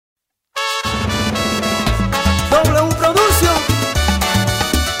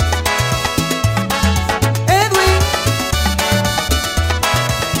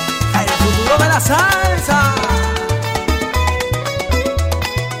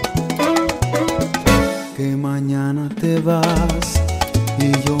vas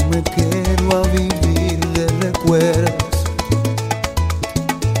y yo me quedo a vivir de recuerdos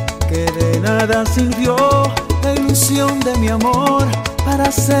que de nada sirvió la ilusión de mi amor para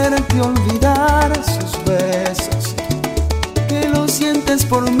hacerte olvidar sus besos. Que lo sientes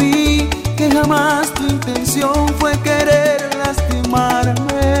por mí, que jamás tu intención fue querer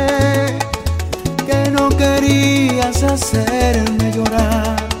lastimarme, que no querías hacerme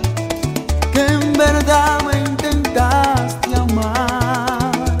llorar, que en verdad me intentaste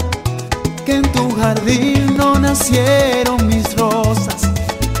amar, que en tu jardín no nacieron mis rosas,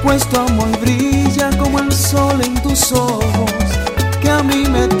 pues tu amor brilla como el sol en tus ojos, que a mí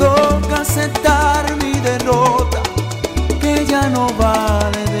me toca aceptar mi derrota, que ya no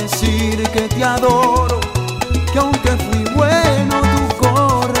vale decir que te adoro, que aunque fui bueno tú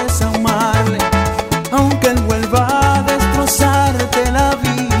corres a amarle, aunque él vuelva a destrozarte la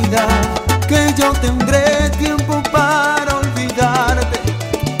vida, que yo tendré tiempo para olvidarte,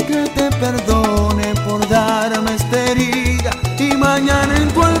 que te perdone por darme esta herida, y mañana en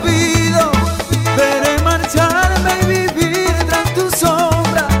tu olvido veré marcharme y vivir tras tu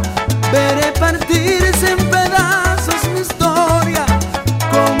sombra, veré partirse en pedazos mi historia,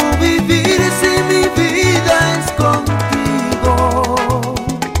 cómo vivir si mi vida es contigo,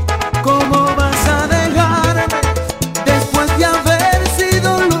 cómo vas a dejarme después de haber sido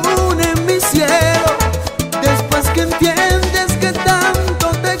luna en mi cielo, después que entiendes que tanto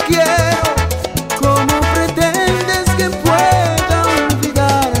te quiero, cómo pretendes que pueda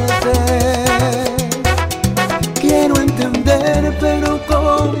olvidarte. Quiero entender, pero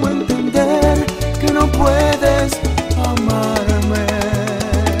cómo entender que no puedes amarme.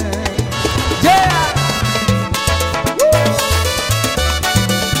 Yeah.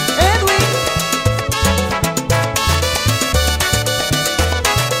 Edwin.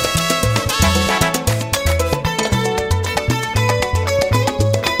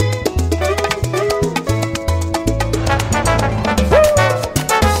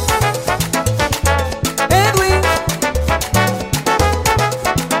 Edwin.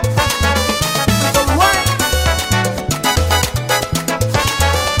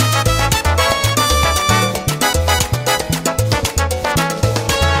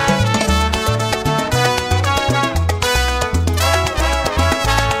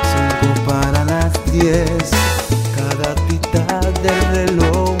 Cinco para las 10, cada tic-tac del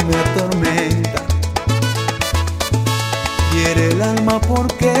reloj me atormenta. Quiere el alma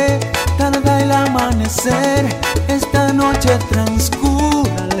porque tarda el amanecer, esta noche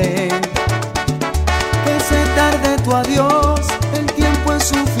transcurra lenta. Que se tarde tu adiós, el tiempo es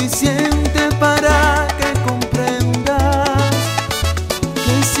suficiente para que comprendas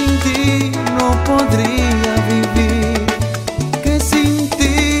que sin ti no podría vivir, que sin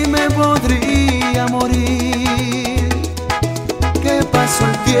ti me podría morir, que pasó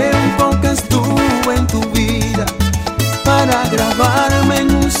el tiempo que estuve en tu vida para grabarme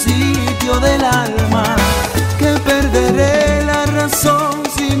en un sitio del alma, que perderé la razón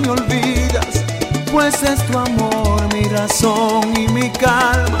si me olvidas, pues es tu amor mi razón y mi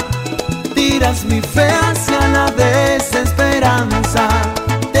calma. Tiras mi fe hacia la desesperanza,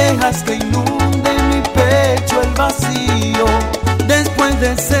 dejas que inunde mi pecho el vacío, después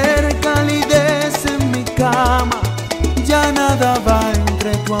de ser calidez en mi cama, ya nada va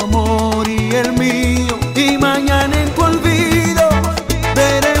entre tu amor y el mío, y mañana en tu olvido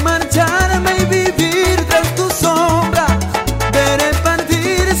veré marcharme y vivir tras tu sombra, veré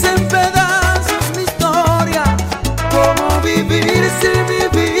partirse en pedazos mi historia, cómo vivir si mi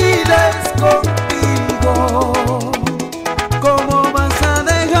vida es contigo, cómo vas a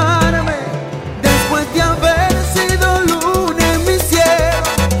dejarme después de haber sido luna en mi cielo,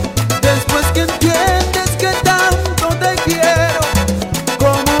 después que entiendes que tanto te quiero,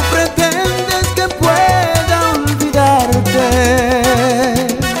 cómo pretendes que pueda olvidarte.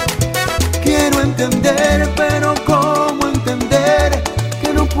 Quiero entender, pero cómo entender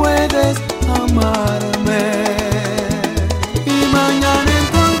que no puedes amar.